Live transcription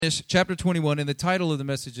Chapter 21, and the title of the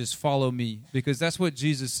message is Follow Me, because that's what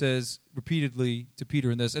Jesus says repeatedly to Peter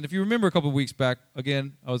in this. And if you remember a couple of weeks back,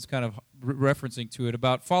 again, I was kind of referencing to it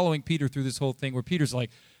about following Peter through this whole thing where Peter's like,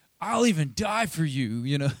 I'll even die for you,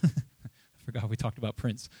 you know. I forgot we talked about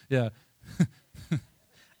Prince. Yeah.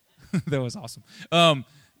 That was awesome. And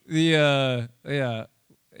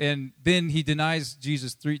then he denies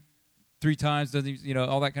Jesus three times, doesn't he,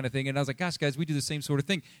 all that kind of thing. And I was like, gosh, guys, we do the same sort of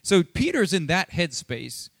thing. So Peter's in that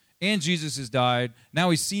headspace, and Jesus has died.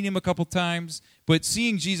 Now he's seen him a couple times, but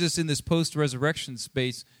seeing Jesus in this post-resurrection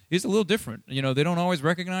space is a little different. They don't always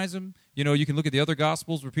recognize him. You can look at the other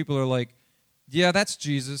Gospels where people are like, yeah, that's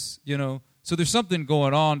Jesus, So there's something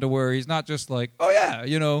going on to where he's not just like, oh, yeah,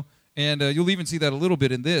 and you'll even see that a little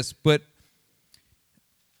bit in this. But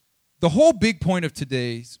the whole big point of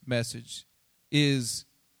today's message is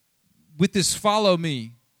with this follow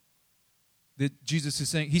me that Jesus is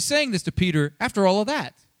saying. He's saying this to Peter after all of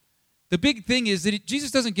that. The big thing is that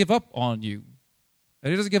Jesus doesn't give up on you.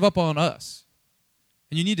 And he doesn't give up on us.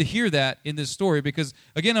 And you need to hear that in this story because,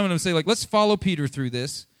 again, I'm going to say, let's follow Peter through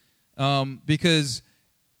this because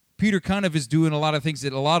Peter kind of is doing a lot of things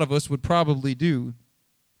that a lot of us would probably do.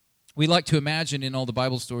 We like to imagine in all the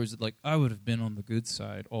Bible stories that, I would have been on the good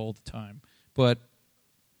side all the time. But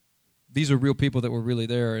these are real people that were really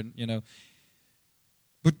there, and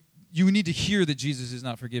But you need to hear that Jesus is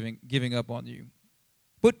not giving up on you.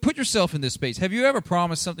 But put yourself in this space. Have you ever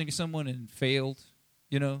promised something to someone and failed?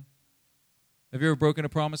 Have you ever broken a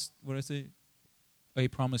promise? What did I say? A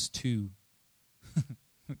promise to. ...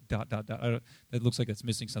 That looks like it's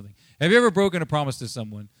missing something. Have you ever broken a promise to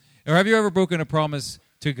someone? Or have you ever broken a promise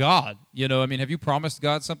to God? Have you promised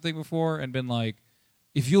God something before and been like,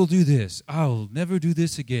 if you'll do this, I'll never do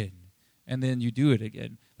this again. And then you do it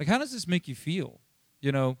again. How does this make you feel?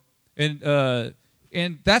 And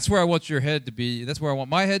that's where I want your head to be. That's where I want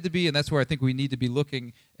my head to be, and that's where I think we need to be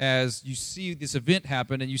looking as you see this event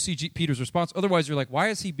happen and you see Peter's response. Otherwise, you're like, why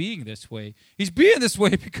is he being this way? He's being this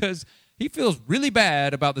way because he feels really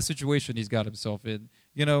bad about the situation he's got himself in.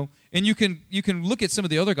 And you can look at some of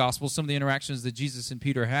the other Gospels, some of the interactions that Jesus and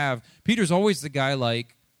Peter have. Peter's always the guy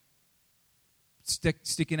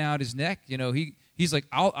sticking out his neck. He's like,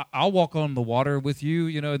 I'll walk on the water with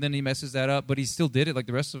you, and then he messes that up, but he still did it like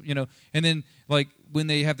the rest of, and then when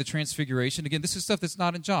they have the transfiguration, again, this is stuff that's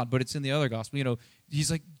not in John, but it's in the other gospel,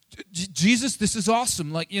 he's like, Jesus, this is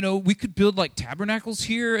awesome. We could build tabernacles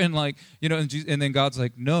here and and then God's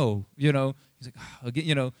like, no, he's like,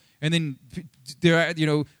 again, and then they're,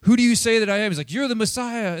 who do you say that I am? He's like, you're the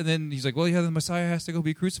Messiah. And then he's like, well, yeah, the Messiah has to go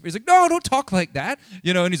be crucified. He's like, no, don't talk like that.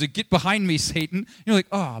 And he's like, get behind me, Satan. And you're like,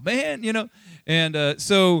 oh, man, And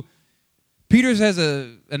so Peter has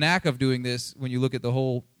a knack of doing this when you look at the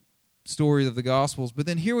whole story of the Gospels. But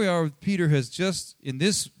then here we are, Peter has just, in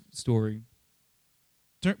this story,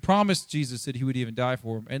 promised Jesus that he would even die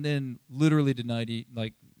for him, and then literally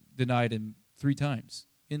denied him 3 times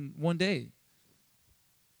in one day.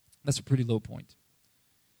 That's a pretty low point.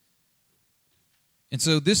 And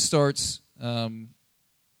so this starts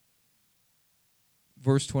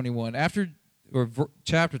verse 21.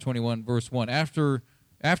 Chapter 21, verse 1. Afterward,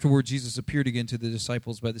 Jesus appeared again to the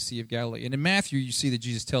disciples by the Sea of Galilee. And in Matthew, you see that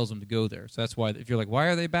Jesus tells them to go there. So that's why, if you're like, why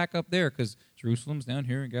are they back up there? Because Jerusalem's down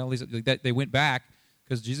here and Galilee's they went back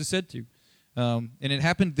because Jesus said to. And it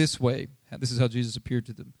happened this way. This is how Jesus appeared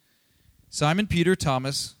to them. Simon Peter,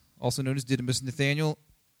 Thomas, also known as Didymus, Nathanael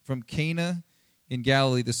from Cana in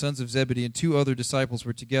Galilee, the sons of Zebedee, and 2 other disciples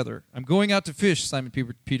were together. I'm going out to fish, Simon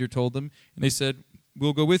Peter told them. And they said,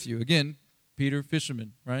 we'll go with you. Again, Peter,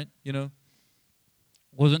 fisherman, right?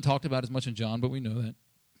 Wasn't talked about as much in John, but we know that.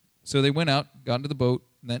 So they went out, got into the boat,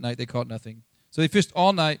 and that night they caught nothing. So they fished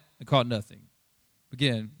all night and caught nothing.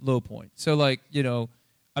 Again, low point. So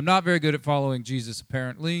I'm not very good at following Jesus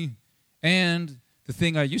apparently, and the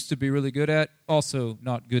thing I used to be really good at, also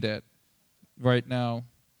not good at right now.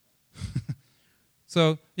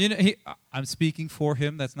 So, I'm speaking for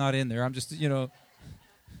him. That's not in there. I'm just,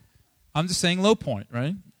 I'm just saying low point,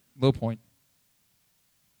 right? Low point.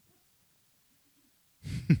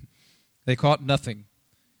 They caught nothing.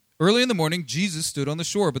 Early in the morning, Jesus stood on the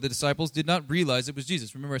shore, but the disciples did not realize it was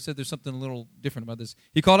Jesus. Remember, I said there's something a little different about this.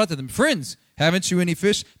 He called out to them, friends, haven't you any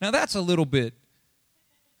fish? Now, that's a little bit.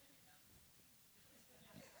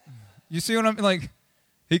 You see what I'm like?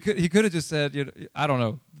 He could have just said, I don't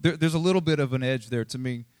know. There's a little bit of an edge there to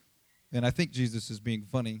me, and I think Jesus is being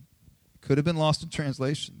funny. Could have been lost in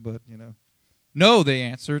translation, but, No, they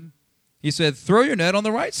answered. He said, throw your net on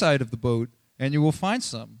the right side of the boat, and you will find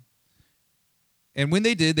some. And when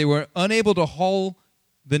they did, they were unable to haul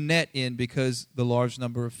the net in because the large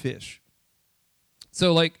number of fish.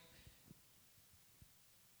 So, like,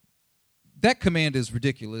 that command is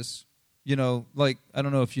ridiculous. You know, like, I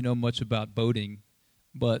don't know if you know much about boating,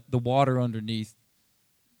 but the water underneath,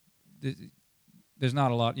 there's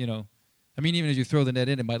not a lot, you know. I mean, even as you throw the net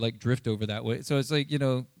in, it might, like, drift over that way. So it's like, you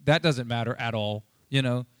know, that doesn't matter at all, you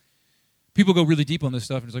know. People go really deep on this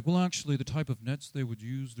stuff, and it's like, well, actually, the type of nets they would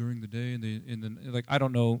use during the day, like, I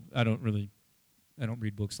don't know. I don't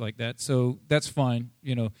read books like that. So that's fine,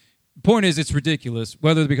 you know. Point is, it's ridiculous,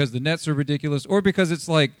 whether because the nets are ridiculous or because it's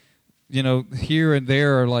like, you know, here and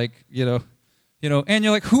there are like, you know, and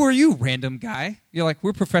you're like, who are you, random guy? You're like,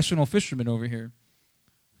 we're professional fishermen over here.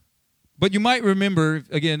 But you might remember,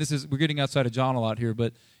 again, we're getting outside of John a lot here,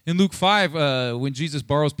 but in Luke 5, when Jesus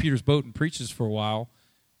borrows Peter's boat and preaches for a while,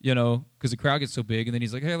 you know, because the crowd gets so big, and then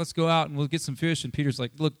he's like, hey, let's go out and we'll get some fish. And Peter's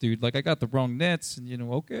like, look, dude, like, I got the wrong nets, and, you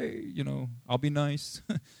know, okay, you know, I'll be nice.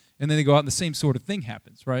 And then they go out and the same sort of thing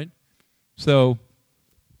happens, right? So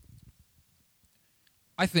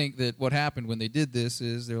I think that what happened when they did this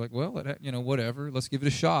is they're like, well, you know, whatever, let's give it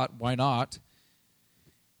a shot. Why not?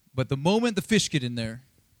 But the moment the fish get in there,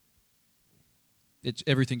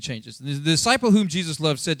 everything changes. And the disciple whom Jesus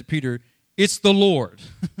loved said to Peter, it's the Lord.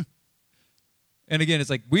 And again, it's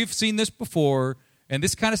like, we've seen this before, and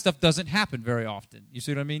this kind of stuff doesn't happen very often. You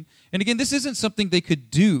see what I mean? And again, this isn't something they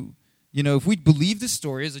could do. You know, if we believe this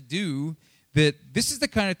story as a do, that this is the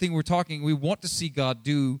kind of thing we want to see God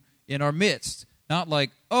do in our midst. Not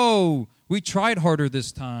like, oh, we tried harder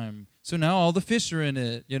this time, so now all the fish are in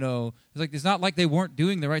it. You know, it's not like they weren't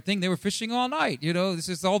doing the right thing. They were fishing all night. You know, this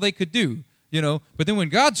is all they could do. You know, but then when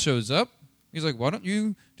God shows up, he's like, why don't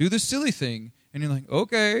you do this silly thing? And you're like,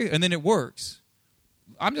 okay, and then it works.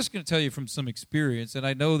 I'm just going to tell you from some experience, and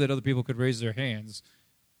I know that other people could raise their hands.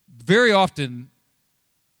 Very often,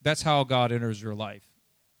 that's how God enters your life.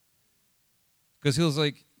 Because he's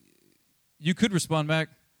like, you could respond back,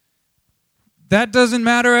 that doesn't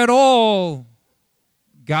matter at all,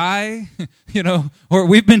 guy, you know, or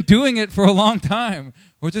we've been doing it for a long time,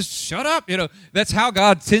 or just shut up, you know. That's how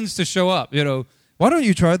God tends to show up, you know. Why don't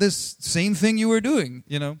you try this same thing you were doing,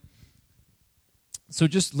 you know? So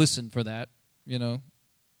just listen for that, you know.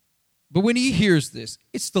 But when he hears this,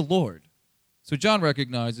 it's the Lord. So John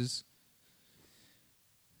recognizes,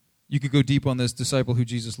 you could go deep on this disciple who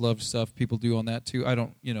Jesus loved stuff. People do on that too. I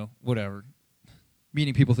don't, you know, whatever.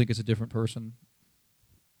 Meaning people think it's a different person.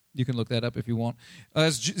 You can look that up if you want.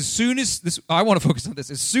 As soon as this, I want to focus on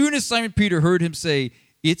this. As soon as Simon Peter heard him say,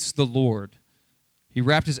 it's the Lord, he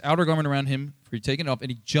wrapped his outer garment around him, for he'd taken it off,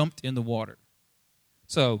 and he jumped in the water.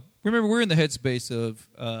 So remember, we're in the headspace of,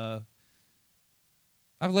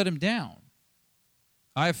 I've let him down.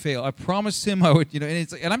 I have failed. I promised him I would, you know, and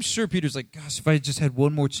it's like, and I'm sure Peter's like, gosh, if I just had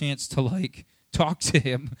one more chance to like talk to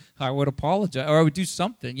him, I would apologize or I would do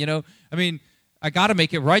something, you know. I mean, I got to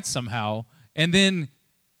make it right somehow. And then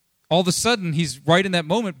all of a sudden he's right in that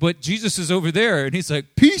moment, but Jesus is over there and he's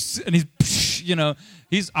like, peace, and he's, you know,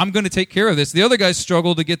 I'm going to take care of this. The other guys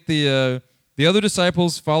struggled to get the other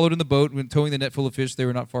disciples followed in the boat when towing the net full of fish. They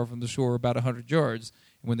were not far from the shore, about 100 yards.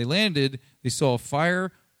 And when they landed, they saw a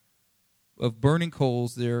fire of burning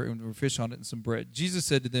coals there, and there were fish on it and some bread. Jesus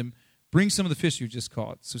said to them, bring some of the fish you just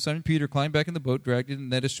caught. So Simon Peter climbed back in the boat, dragged it and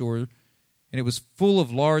net ashore, and it was full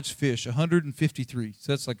of large fish, 153.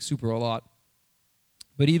 So that's like super a lot.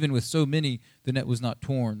 But even with so many, the net was not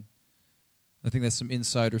torn. I think that's some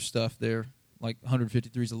insider stuff there. Like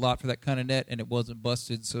 153 is a lot for that kind of net, and it wasn't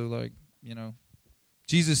busted. So, like, you know.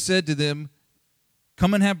 Jesus said to them,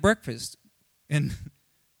 come and have breakfast. And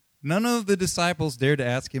none of the disciples dared to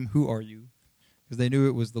ask him, who are you? Because they knew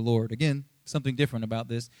it was the Lord. Again, something different about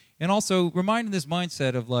this. And also reminding this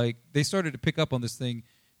mindset of like, they started to pick up on this thing.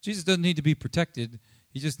 Jesus doesn't need to be protected.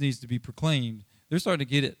 He just needs to be proclaimed. They're starting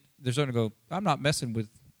to get it. They're starting to go, I'm not messing with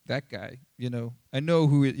that guy. You know, I know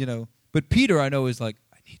who, you know. But Peter, I know, is like,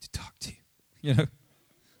 I need to talk to you. You know.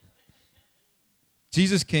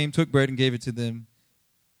 Jesus came, took bread, and gave it to them,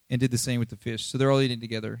 and did the same with the fish. So they're all eating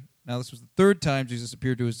together. Now, this was the third time Jesus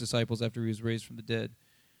appeared to his disciples after he was raised from the dead.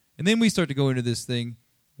 And then we start to go into this thing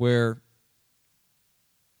where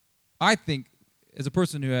I think, as a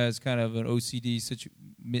person who has kind of an OCD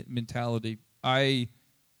mentality, I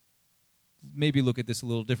maybe look at this a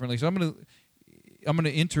little differently. So I'm going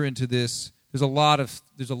to enter into this. There's a lot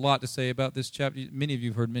to say about this chapter. Many of you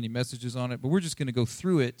have heard many messages on it, but we're just going to go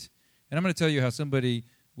through it, and I'm going to tell you how somebody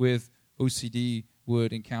with OCD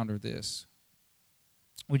would encounter this.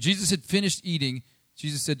 When Jesus had finished eating,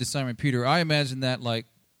 Jesus said to Simon Peter, I imagine that like,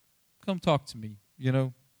 come talk to me, you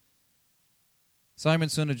know. Simon,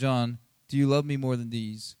 son of John, do you love me more than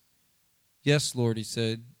these? Yes, Lord, he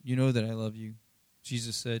said, you know that I love you.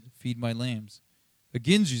 Jesus said, feed my lambs.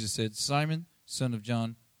 Again, Jesus said, Simon, son of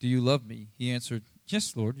John, do you love me? He answered,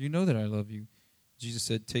 yes, Lord, you know that I love you. Jesus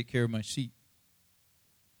said, take care of my sheep.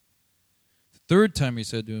 The third time he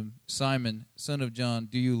said to him, Simon, son of John,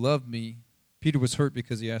 do you love me? Peter was hurt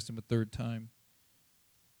because he asked him a third time.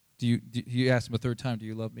 He asked him a third time, do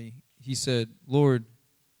you love me? He said, Lord,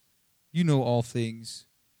 you know all things.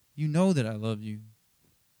 You know that I love you.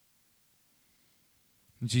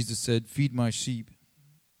 And Jesus said, feed my sheep.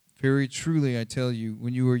 Very truly I tell you,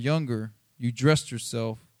 when you were younger, you dressed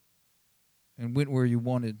yourself and went where you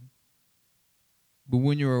wanted. But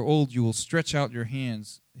when you are old, you will stretch out your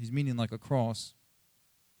hands. He's meaning like a cross.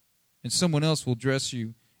 And someone else will dress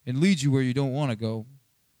you and lead you where you don't want to go.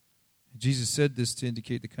 Jesus said this to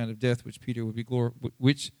indicate the kind of death which Peter would be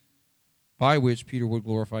by which Peter would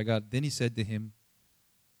glorify God. Then he said to him,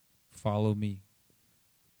 follow me.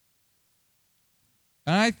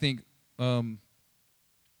 And I think, again,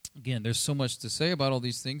 there's so much to say about all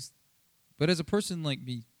these things. But as a person like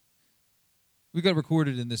me, we got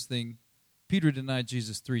recorded in this thing, Peter denied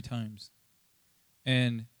Jesus 3 times.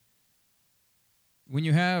 And when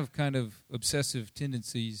you have kind of obsessive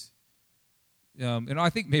tendencies, and I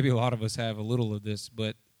think maybe a lot of us have a little of this,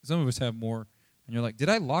 but some of us have more. And you're like, did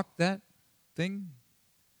I lock that thing?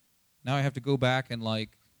 Now I have to go back and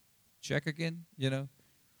check again,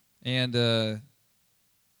 And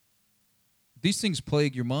these things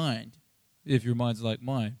plague your mind, if your mind's like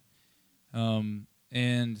mine.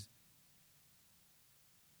 And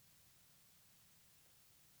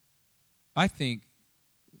I think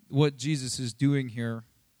what Jesus is doing here,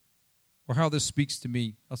 or how this speaks to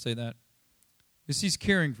me, I'll say that, is he's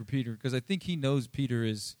caring for Peter, because I think he knows Peter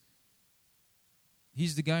he's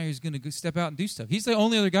the guy who's going to step out and do stuff. He's the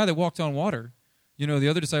only other guy that walked on water. The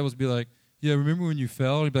other disciples would be like, yeah, remember when you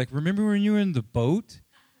fell? And he'd be like, remember when you were in the boat?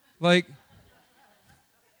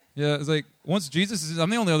 Yeah, it's like, once Jesus says, I'm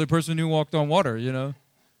the only other person who walked on water, You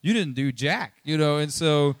didn't do jack, And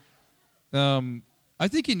so I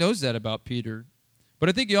think he knows that about Peter. But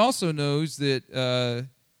I think he also knows that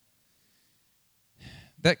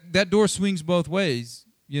that door swings both ways.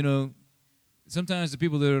 Sometimes the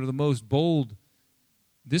people that are the most bold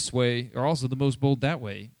this way are also the most bold that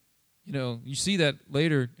way. You see that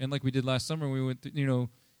later, and like we did last summer, we went through,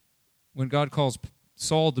 when God calls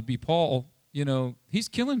Saul to be Paul, he's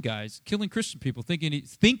killing guys, killing Christian people,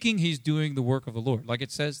 thinking he's doing the work of the Lord, like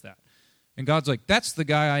it says that. And God's like, that's the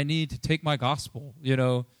guy I need to take my gospel.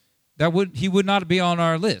 He would not be on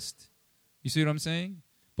our list. You see what I'm saying?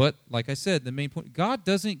 But like I said, the main point, God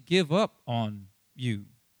doesn't give up on you.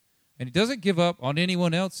 And he doesn't give up on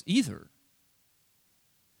anyone else either.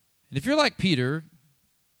 And if you're like Peter,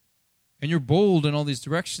 and you're bold in all these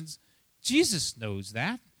directions, Jesus knows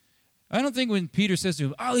that. I don't think when Peter says to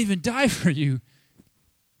him, I'll even die for you,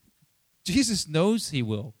 Jesus knows he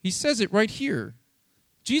will. He says it right here.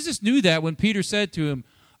 Jesus knew that when Peter said to him,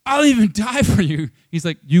 I'll even die for you. He's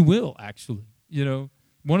like, you will, actually.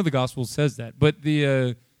 One of the Gospels says that. But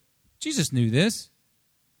Jesus knew this.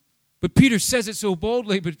 But Peter says it so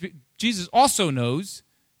boldly, but Jesus also knows,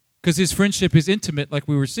 because his friendship is intimate, like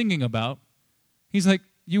we were singing about. He's like,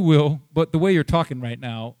 you will, but the way you're talking right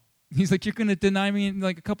now, he's like, you're going to deny me in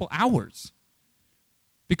a couple hours.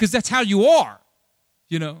 Because that's how you are,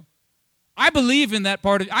 I believe in that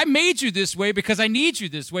part of I made you this way because I need you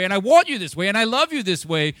this way, and I want you this way, and I love you this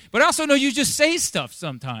way, but I also know you just say stuff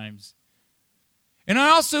sometimes. And I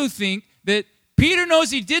also think that Peter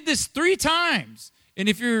knows he did this 3 times. And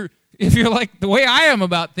if you're like the way I am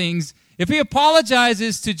about things, if he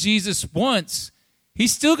apologizes to Jesus once,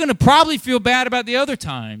 he's still going to probably feel bad about the other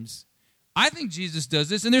times. I think Jesus does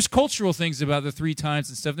this, and there's cultural things about the 3 times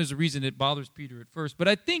and stuff. There's a reason it bothers Peter at first. But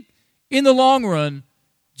I think in the long run,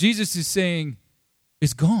 Jesus is saying,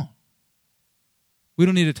 it's gone. We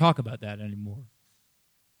don't need to talk about that anymore.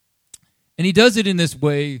 And he does it in this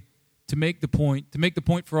way to make the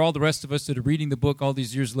point for all the rest of us that are reading the book all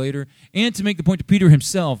these years later, and to make the point to Peter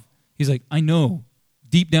himself. He's like, I know,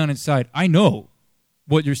 deep down inside, I know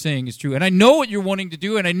what you're saying is true, and I know what you're wanting to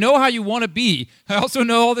do, and I know how you want to be. I also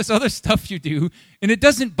know all this other stuff you do, and it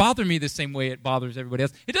doesn't bother me the same way it bothers everybody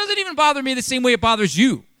else. It doesn't even bother me the same way it bothers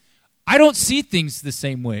you. I don't see things the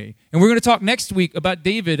same way. And we're going to talk next week about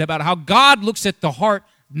David, about how God looks at the heart,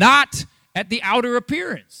 not at the outer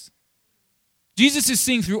appearance. Jesus is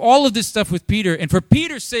seeing through all of this stuff with Peter, and for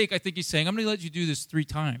Peter's sake, I think he's saying, I'm going to let you do this 3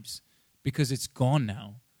 times because it's gone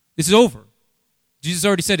now. This is over. Jesus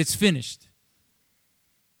already said it's finished.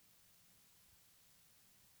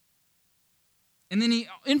 And then he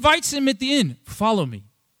invites him at the end, follow me.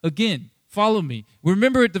 Again, follow me.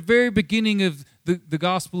 Remember at the very beginning of the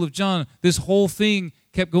Gospel of John, this whole thing,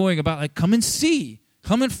 kept going about like, come and see,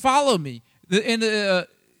 come and follow me.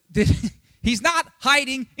 He's not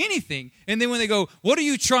hiding anything. And then when they go, what are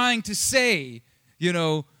you trying to say?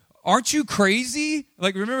 Aren't you crazy?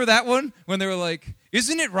 Like, remember that one? When they were like,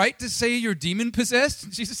 isn't it right to say you're demon-possessed?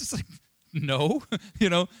 And Jesus is like, no.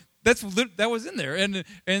 That was in there.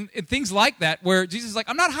 And things like that where Jesus is like,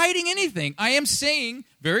 I'm not hiding anything. I am saying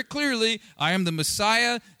very clearly, I am the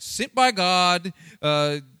Messiah sent by God.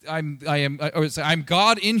 I'm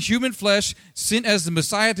God in human flesh, sent as the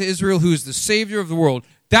Messiah to Israel, who is the Savior of the world.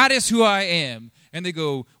 That is who I am. And they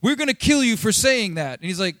go, we're going to kill you for saying that. And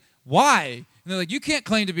he's like, why? And they're like, you can't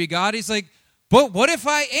claim to be God. He's like, but what if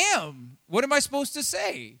I am? What am I supposed to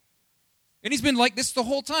say? And he's been like this the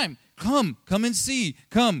whole time. Come and see.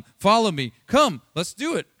 Come, follow me. Come, let's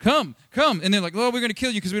do it. Come. And they're like, well, we're going to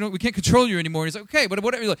kill you because we can't control you anymore. And he's like, okay, but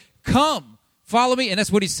whatever. He's like, come, follow me. And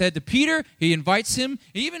that's what he said to Peter. He invites him.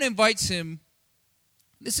 He even invites him.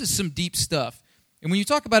 This is some deep stuff. And when you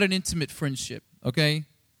talk about an intimate friendship, okay,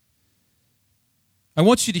 I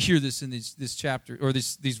want you to hear this in this chapter, or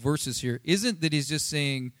these verses here. Isn't that he's just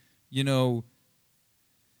saying,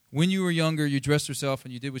 when you were younger, you dressed yourself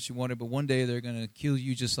and you did what you wanted, but one day they're going to kill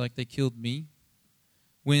you just like they killed me?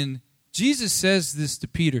 When Jesus says this to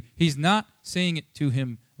Peter, he's not saying it to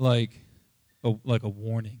him like a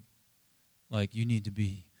warning. Like, you need to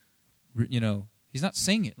be, he's not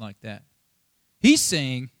saying it like that. He's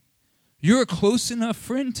saying, you're a close enough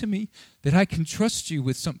friend to me that I can trust you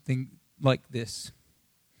with something like this.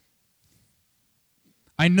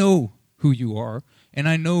 I know who you are, and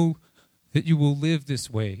I know that you will live this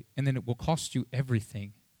way, and then it will cost you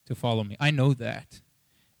everything to follow me. I know that.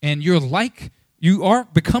 And you are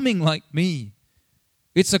becoming like me.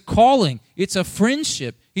 It's a calling. It's a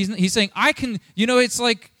friendship. He's saying, I can, it's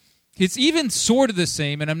like, it's even sort of the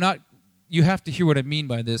same, and you have to hear what I mean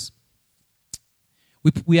by this.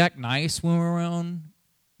 We act nice when we're around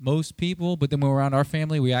most people, but then when we're around our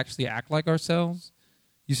family, we actually act like ourselves.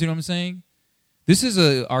 You see what I'm saying? This is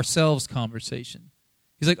a ourselves conversation.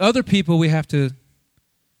 He's like, other people we have to,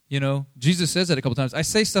 Jesus says that a couple times. I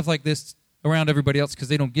say stuff like this around everybody else because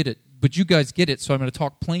they don't get it, but you guys get it, so I'm going to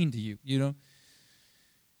talk plain to you,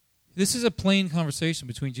 This is a plain conversation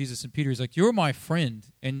between Jesus and Peter. He's like, you're my friend,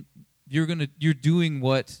 and you're doing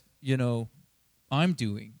what, I'm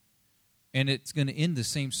doing, and it's going to end the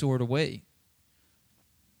same sort of way.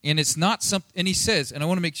 And it's not something, and he says, and I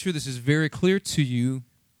want to make sure this is very clear to you,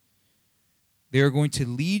 they are going to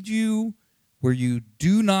lead you where you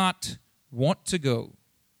do not want to go.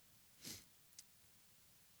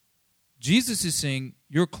 Jesus is saying,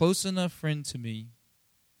 you're a close enough friend to me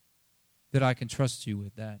that I can trust you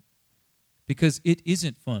with that. Because it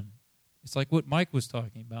isn't fun. It's like what Mike was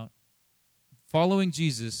talking about. Following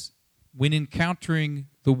Jesus, when encountering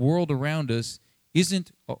the world around us,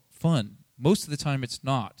 isn't fun. Most of the time it's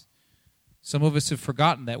not. Some of us have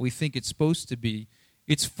forgotten that. We think it's supposed to be.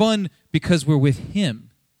 It's fun because we're with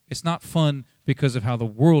Him. It's not fun because of how the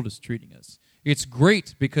world is treating us. It's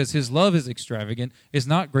great because His love is extravagant. It's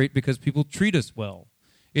not great because people treat us well.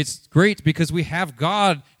 It's great because we have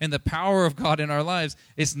God and the power of God in our lives.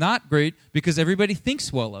 It's not great because everybody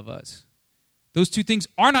thinks well of us. Those two things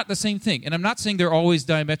are not the same thing. And I'm not saying they're always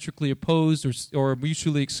diametrically opposed or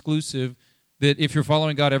mutually exclusive, that if you're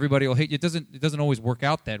following God, everybody will hate you. It doesn't always work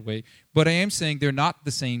out that way. But I am saying they're not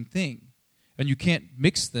the same thing. And you can't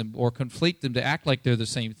mix them or conflate them to act like they're the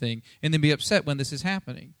same thing and then be upset when this is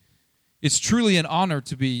happening. It's truly an honor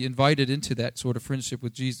to be invited into that sort of friendship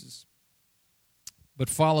with Jesus. But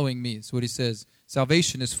following me is what he says.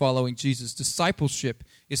 Salvation is following Jesus. Discipleship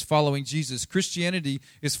is following Jesus. Christianity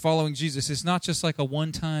is following Jesus. It's not just like a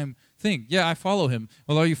one-time thing. Yeah, I follow him.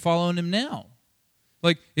 Well, are you following him now?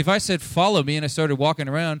 Like, if I said, follow me, and I started walking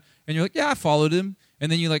around, and you're like, yeah, I followed him.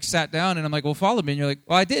 And then you, like, sat down, and I'm like, well, follow me. And you're like,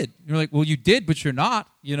 well, I did. And you're like, well, you did, but you're not,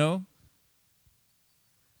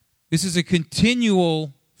 This is a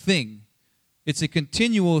continual thing. It's a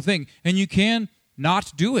continual thing. And you can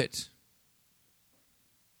not do it.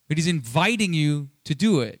 But he's inviting you to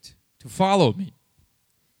do it, to follow me.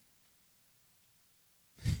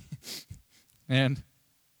 And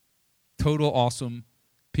total awesome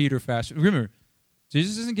Peter fashion. Remember,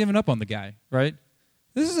 Jesus isn't giving up on the guy, right?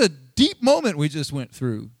 This is a deep moment we just went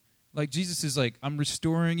through. Like, Jesus is like, I'm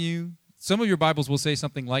restoring you. Some of your Bibles will say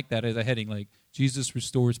something like that as a heading, like, Jesus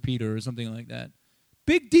restores Peter or something like that.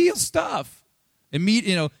 Big deal stuff.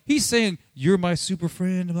 He's saying, you're my super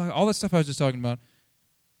friend. All that stuff I was just talking about.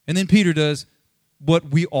 And then Peter does what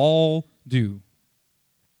we all do.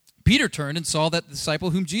 Peter turned and saw that the disciple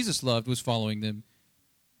whom Jesus loved was following them.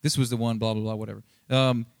 This was the one, blah, blah, blah, whatever.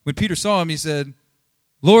 When Peter saw him, he said,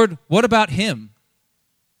 Lord, what about him?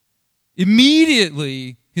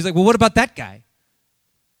 Immediately, he's like, well, what about that guy?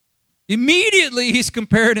 Immediately, he's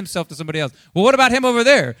comparing himself to somebody else. Well, what about him over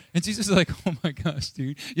there? And Jesus is like, oh my gosh,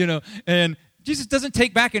 dude. And Jesus doesn't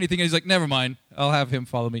take back anything. And he's like, never mind. I'll have him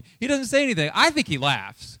follow me. He doesn't say anything. I think he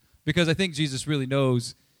laughs because I think Jesus really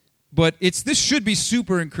knows. But this should be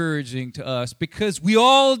super encouraging to us because we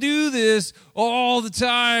all do this all the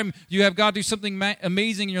time. You have God do something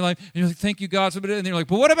amazing in your life, and you're like, thank you, God. And then you're like,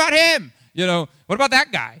 but what about him? What about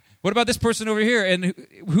that guy? What about this person over here? And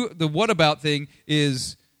the what about thing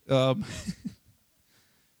is,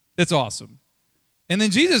 it's awesome. And then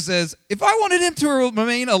Jesus says, if I wanted him to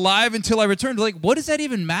remain alive until I return, like, what does that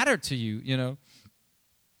even matter to you?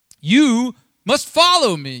 You must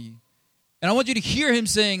follow me. And I want you to hear him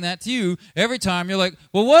saying that to you every time. You're like,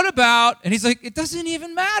 well, what about? And he's like, it doesn't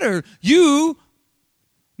even matter. You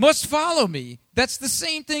must follow me. That's the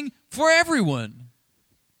same thing for everyone.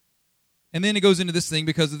 And then it goes into this thing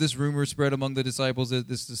because of this rumor spread among the disciples that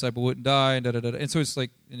this disciple wouldn't die. And da-da-da-da. And so it's like,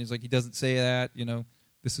 and he's like, he doesn't say that.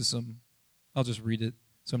 This is I'll just read it.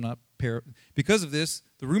 So I'm not because of this,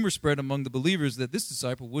 the rumor spread among the believers that this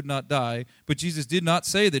disciple would not die, but Jesus did not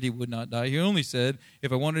say that he would not die. He only said,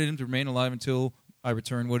 if I wanted him to remain alive until I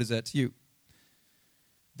return, what is that to you?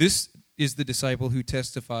 This is the disciple who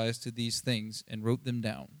testifies to these things and wrote them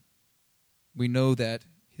down. We know that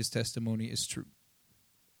his testimony is true.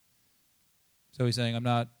 So he's saying, I'm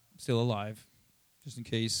not still alive, just in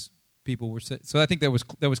case people were saying. So I think that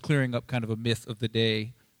was clearing up kind of a myth of the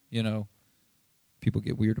day, People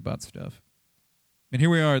get weird about stuff. And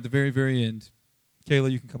here we are at the very, very end.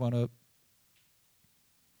 Kayla, you can come on up.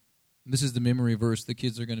 This is the memory verse the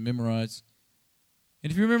kids are going to memorize.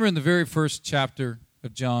 And if you remember in the very first chapter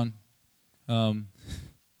of John, I'll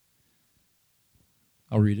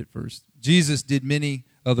read it first. Jesus did many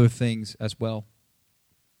other things as well.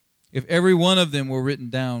 If every one of them were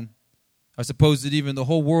written down, I suppose that even the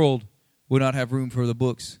whole world would not have room for the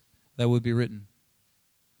books that would be written.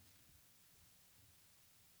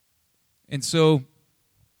 And so,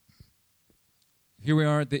 here we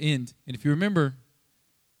are at the end. And if you remember,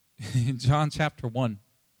 in John chapter 1,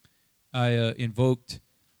 I invoked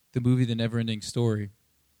the movie The Neverending Story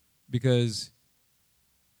because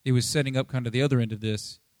it was setting up kind of the other end of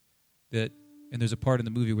this. And there's a part in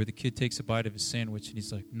the movie where the kid takes a bite of his sandwich and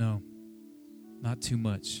he's like, no, not too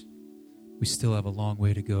much. We still have a long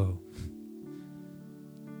way to go.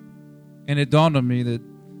 And it dawned on me that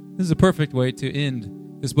this is a perfect way to end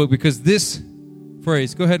this book, because this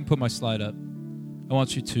phrase, go ahead and put my slide up. I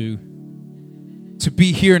want you to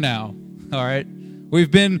be here now, all right?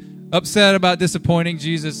 We've been upset about disappointing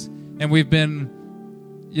Jesus, and we've been,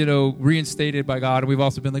 reinstated by God, and we've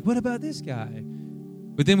also been like, what about this guy?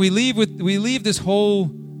 But then we leave this whole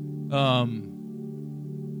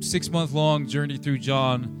 6-month-long journey through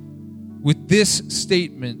John with this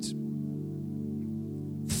statement: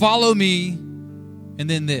 follow me, and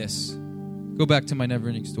then this. Go back to my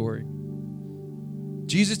never-ending story.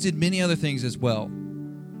 Jesus did many other things as well.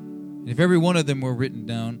 And if every one of them were written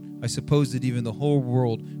down, I suppose that even the whole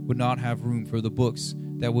world would not have room for the books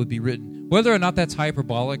that would be written. Whether or not that's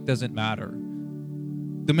hyperbolic doesn't matter.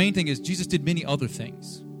 The main thing is Jesus did many other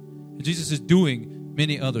things. And Jesus is doing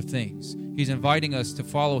many other things. He's inviting us to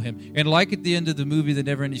follow him. And like at the end of the movie, The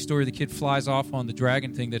Never-Ending Story, the kid flies off on the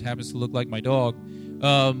dragon thing that happens to look like my dog.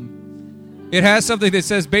 It has something that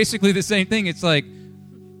says basically the same thing. It's like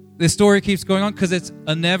the story keeps going on because it's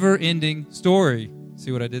a never-ending story.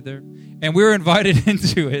 See what I did there? And we're invited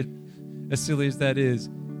into it, as silly as that is.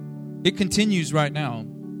 It continues right now.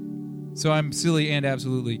 So I'm silly and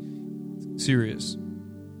absolutely serious.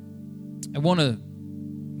 I want to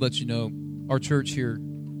let you know, our church here,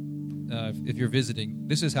 if you're visiting,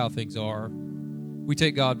 this is how things are. We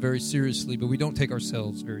take God very seriously, but we don't take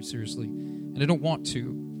ourselves very seriously. And I don't want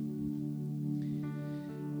to.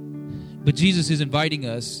 But Jesus is inviting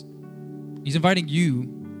us. He's inviting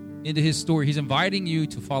you into his story. He's inviting you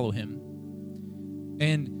to follow him.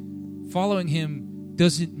 And following him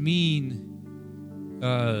doesn't mean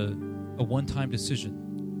a one-time decision.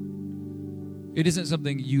 It isn't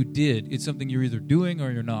something you did. It's something you're either doing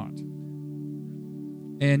or you're not.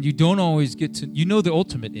 And you don't always get to, the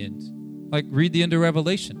ultimate end. Like, read the end of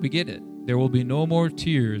Revelation. We get it. There will be no more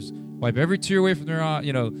tears. Wipe every tear away from their eye.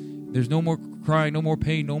 There's no more crying, no more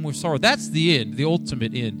pain, no more sorrow. That's the end, the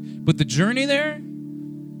ultimate end. But the journey there,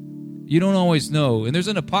 you don't always know. And there's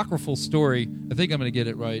an apocryphal story. I think I'm going to get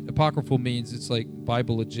it right. Apocryphal means it's like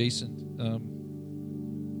Bible adjacent.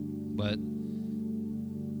 But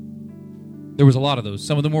there was a lot of those.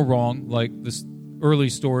 Some of them were wrong, like this early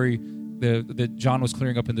story that John was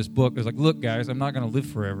clearing up in this book. It was like, look, guys, I'm not going to live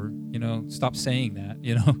forever. Stop saying that,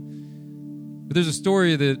 But there's a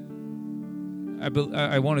story that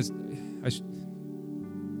I want to.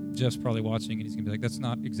 Jeff's probably watching, and he's gonna be like, "That's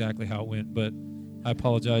not exactly how it went," but I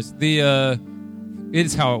apologize. It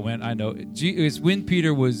is how it went. I know. It's when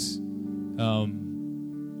Peter was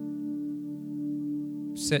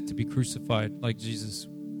set to be crucified, like Jesus,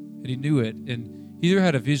 and he knew it, and he either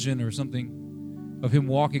had a vision or something of him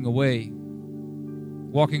walking away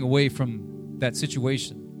from that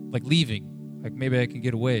situation, like leaving, like maybe I can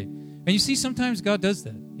get away. And you see, sometimes God does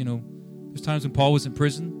that. There's times when Paul was in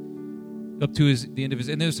prison, up to the end of his,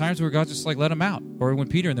 and there's times where God just like let him out, or when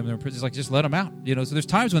Peter and them were in prison, it's like just let him out. So there's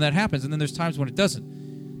times when that happens, and then there's times when it doesn't.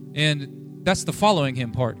 And that's the following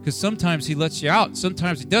him part, because sometimes he lets you out,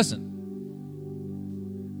 sometimes he doesn't.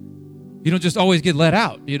 You don't just always get let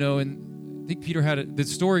out, and I think the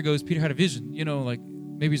story goes, Peter had a vision, like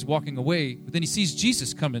maybe he's walking away, but then he sees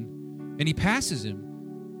Jesus coming, and he passes him,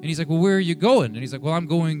 and he's like, well, where are you going? And he's like, well, I'm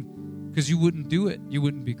going because you wouldn't do it. You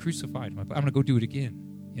wouldn't be crucified. I'm going to go do it again,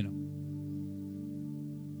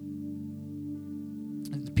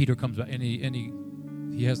 And Peter comes back, and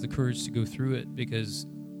he has the courage to go through it, because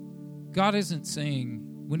God isn't saying,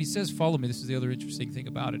 when he says follow me, this is the other interesting thing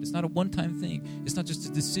about it. It's not a one-time thing. It's not just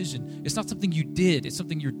a decision. It's not something you did. It's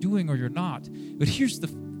something you're doing or you're not. But here's the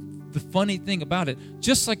funny thing about it.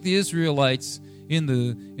 Just like the Israelites in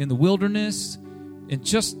the wilderness, and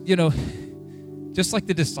just like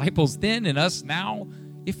the disciples then and us now,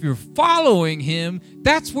 if you're following him,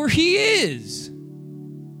 that's where he is.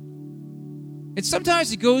 And sometimes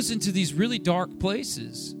he goes into these really dark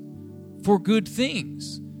places for good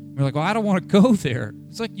things. We're like, well, I don't want to go there.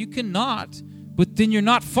 It's like, you cannot, but then you're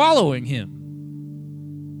not following him.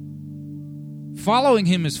 Following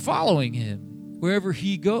him is following him wherever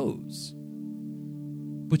he goes.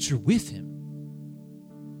 But you're with him.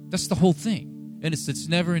 That's the whole thing. And it's this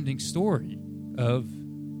never-ending story of,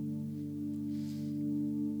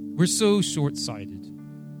 we're so short-sighted.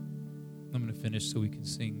 I'm going to finish so we can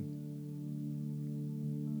sing.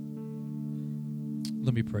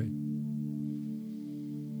 Let me pray.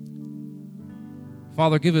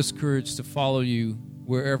 Father, give us courage to follow you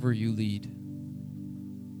wherever you lead.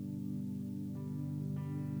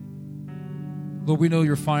 Lord, we know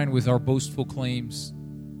you're fine with our boastful claims,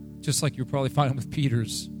 just like you're probably fine with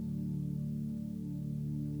Peter's.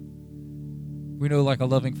 We know, like a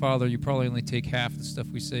loving father, you probably only take half the stuff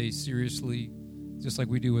we say seriously, just like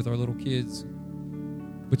we do with our little kids.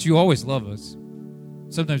 But you always love us.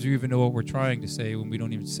 Sometimes you even know what we're trying to say when we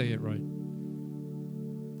don't even say it right.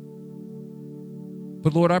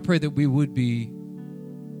 But Lord, I pray that we would be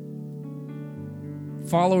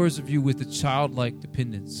followers of you with a childlike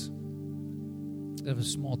dependence of a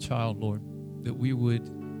small child, Lord, that we would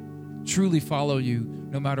truly follow you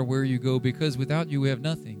no matter where you go, because without you we have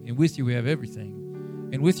nothing, and with you we have everything.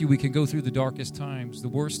 And with you we can go through the darkest times, the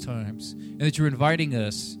worst times, and that you're inviting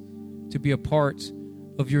us to be a part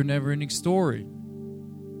of your never-ending story.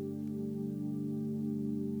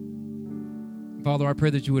 Father, I pray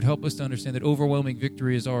that you would help us to understand that overwhelming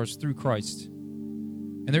victory is ours through Christ.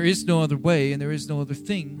 And there is no other way, and there is no other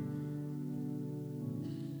thing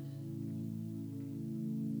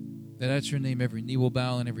that at your name every knee will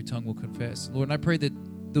bow and every tongue will confess. Lord, and I pray that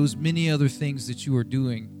those many other things that you are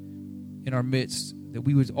doing in our midst, that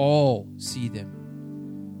we would all see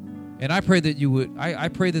them. And I pray that you would, I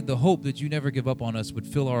pray that the hope that you never give up on us would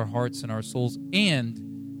fill our hearts and our souls, and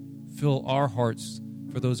fill our hearts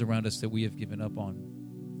for those around us that we have given up on.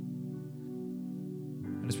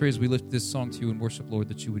 And I pray as we lift this song to you in worship, Lord,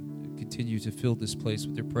 that you would continue to fill this place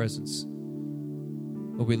with your presence.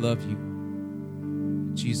 Lord, we love you.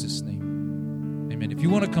 In Jesus' name, amen. If you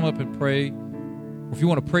want to come up and pray, or if you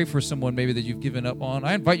want to pray for someone maybe that you've given up on,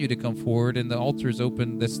 I invite you to come forward, and the altar is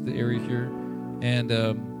open. That's the area here. And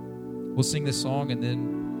we'll sing this song, and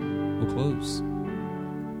then we'll close.